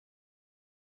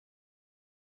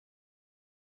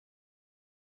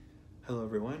Hello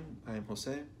everyone, I'm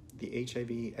Jose, the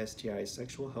HIV STI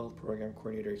Sexual Health Program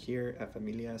Coordinator here at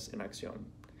Familias in Acción.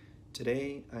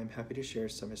 Today, I'm happy to share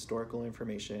some historical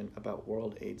information about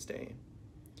World AIDS Day.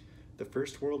 The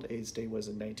first World AIDS Day was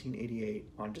in 1988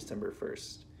 on December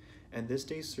 1st, and this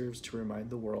day serves to remind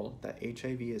the world that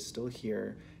HIV is still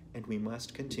here and we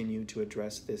must continue to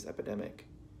address this epidemic.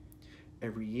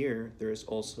 Every year, there is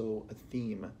also a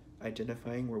theme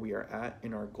identifying where we are at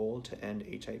in our goal to end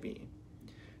HIV.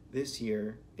 This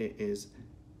year, it is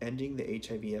Ending the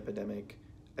HIV Epidemic,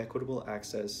 Equitable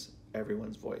Access,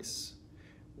 Everyone's Voice,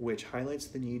 which highlights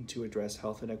the need to address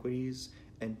health inequities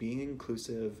and being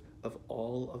inclusive of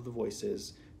all of the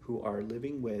voices who are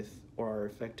living with or are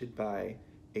affected by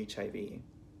HIV.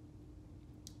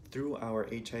 Through our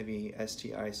HIV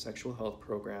STI sexual health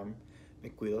program, Me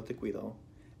Cuido Te Cuido,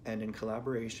 and in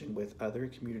collaboration with other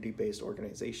community-based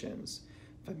organizations,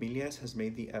 Familias has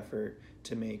made the effort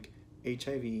to make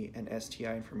HIV and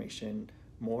STI information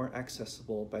more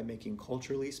accessible by making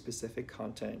culturally specific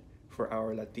content for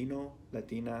our Latino,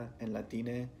 Latina, and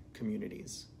Latine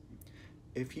communities.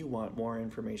 If you want more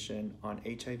information on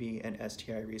HIV and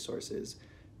STI resources,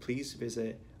 please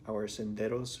visit our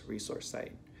Senderos resource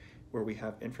site, where we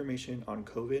have information on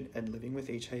COVID and living with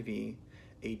HIV,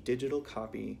 a digital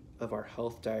copy of our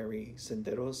health diary,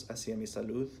 Senderos hacia mi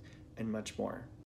salud, and much more.